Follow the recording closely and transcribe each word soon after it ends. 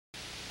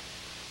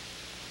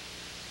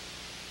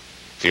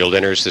Field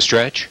enters the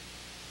stretch.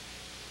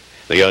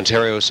 The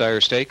Ontario Sire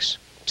Stakes,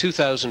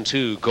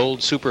 2002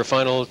 Gold Super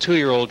Final,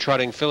 2-year-old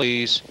trotting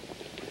fillies.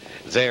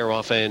 There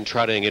off end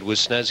trotting, it was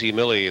Snazzy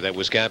Millie that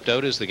was gapped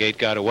out as the gate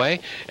got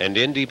away, and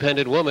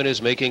Independent Woman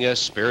is making a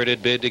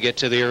spirited bid to get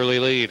to the early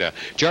lead.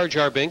 Jar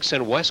Jar Binks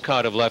and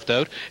WESCOTT have left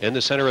out. In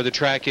the center of the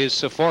track is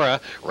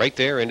Sephora, right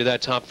there into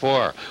that top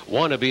 4.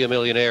 Wanna Be a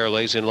Millionaire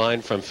lays in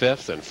line from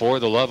 5th, and For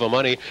the Love of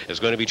Money is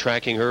going to be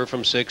tracking her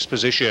from 6th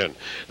position.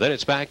 Then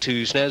it's back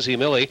to Snazzy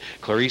Millie.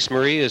 Clarice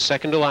Marie is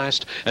second to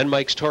last, and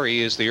Mike's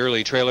Tory is the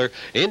early trailer.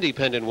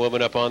 Independent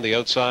Woman up on the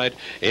outside.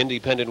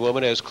 Independent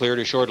Woman has cleared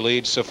a short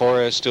lead.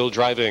 Sephora is still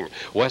driving.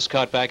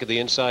 WESCOTT back at the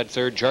inside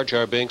third. Jar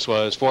Jar Binks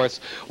was 4th.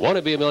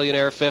 Wanna Be a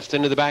Millionaire 5th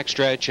into the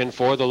backstretch, and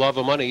For the Love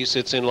of Money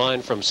sits in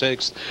line from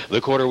 6th. The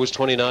quarter was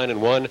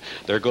 29-1.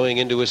 They're going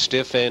into a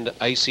stiff and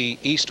icy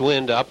east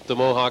wind up the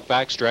Mohawk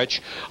backstretch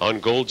on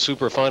Gold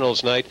Super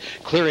Finals night.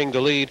 Clearing the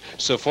lead,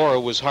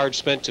 Sephora was hard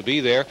spent to be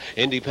there.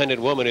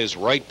 Independent Woman is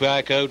right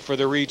back out for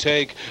the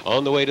retake.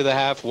 On the way to the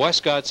half,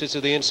 WESCOTT sits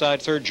at the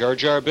inside third. Jar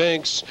Jar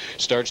Binks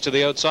starts to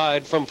the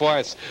outside from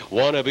 4th.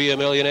 Wanna Be a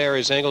Millionaire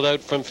is angled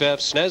out from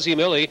 5th. Snazzy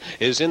Millie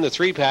is in the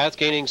 3 path,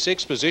 gaining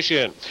 6th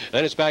position.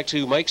 Then it's back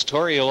to Mike's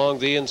Tory along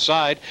the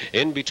inside.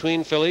 In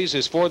between fillies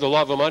is For the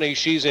Love of Money.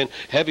 She's in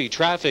heavy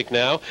traffic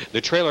now.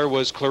 The trailer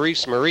was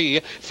Clarice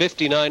Marie.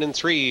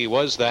 59-3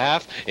 was the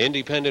half.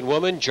 Independent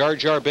Woman. Jar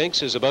Jar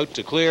Binks is about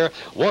to clear.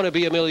 Wanna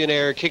Be a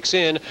Millionaire kicks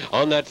in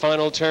on that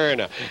final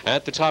turn.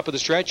 At the top of the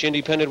stretch,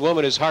 Independent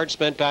Woman is hard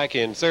spent back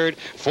in 3rd.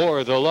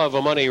 For the Love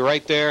of Money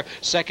right there.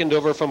 2nd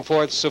over from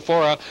 4th.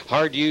 Sephora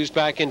hard used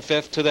back in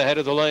 5th to the head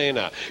of the lane.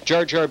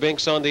 Jar Jar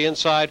Binks on the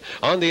inside.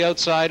 On the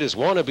outside is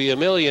Wanna Be a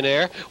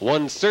Millionaire,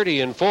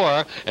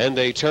 130-4, and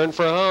they turn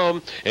for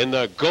home in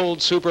the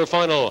Gold Super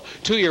Final.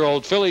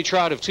 2-year-old filly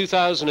trot of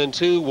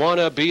 2002,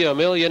 Wanna Be a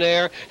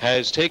Millionaire,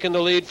 has taken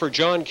the lead for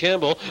John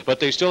Campbell, but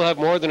they still have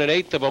more than an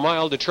 1/8 of a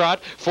mile to trot.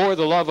 For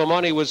the Love of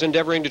Money was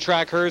endeavoring to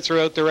track her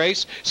throughout the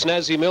race.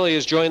 Snazzy Millie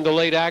has joined the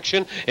late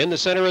action. In the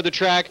center of the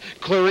track,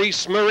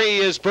 Clarice Marie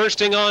is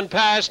bursting on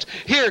past.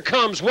 Here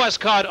comes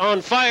WESCOTT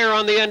on fire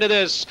on the end of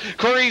this.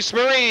 Clarice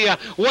Marie,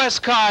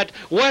 WESCOTT,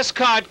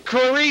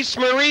 Clarice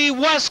Marie,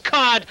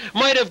 WESCOTT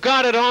might have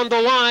got it on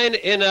the line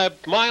in a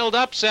mild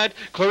upset.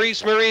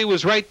 Clarice Marie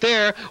was right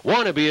there.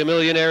 Wanna Be a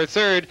Millionaire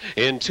 3rd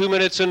in 2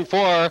 minutes and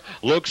 4.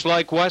 Looks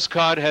like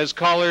WESCOTT has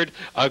collared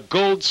a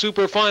Gold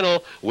Super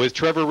Final with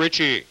Trevor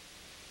Ritchie.